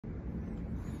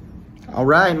All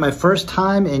right, my first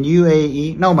time in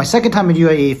UAE. No, my second time in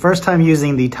UAE. First time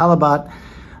using the Talabat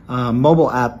mobile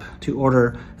app to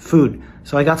order food.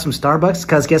 So I got some Starbucks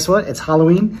because guess what? It's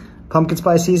Halloween, pumpkin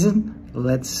spice season.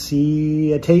 Let's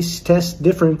see a taste test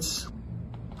difference.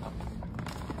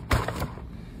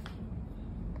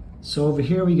 So over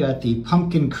here we got the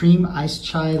pumpkin cream iced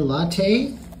chai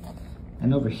latte.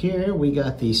 And over here we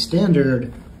got the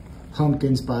standard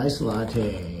pumpkin spice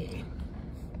latte.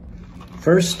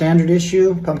 First standard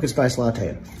issue, pumpkin spice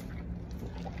latte.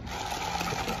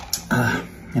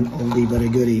 An oldie but a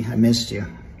goodie, I missed you.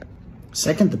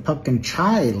 Second, the pumpkin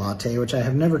chai latte, which I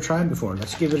have never tried before.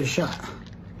 Let's give it a shot.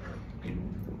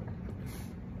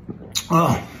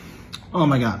 Oh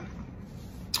my God.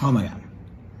 Oh my God.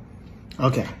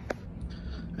 Okay.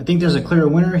 I think there's a clear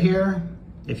winner here.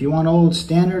 If you want old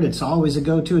standard, it's always a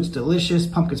go-to. It's delicious,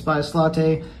 pumpkin spice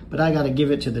latte, but I gotta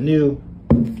give it to the new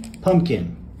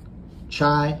pumpkin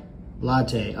chai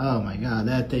latte. Oh my God,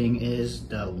 that thing is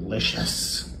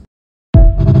delicious.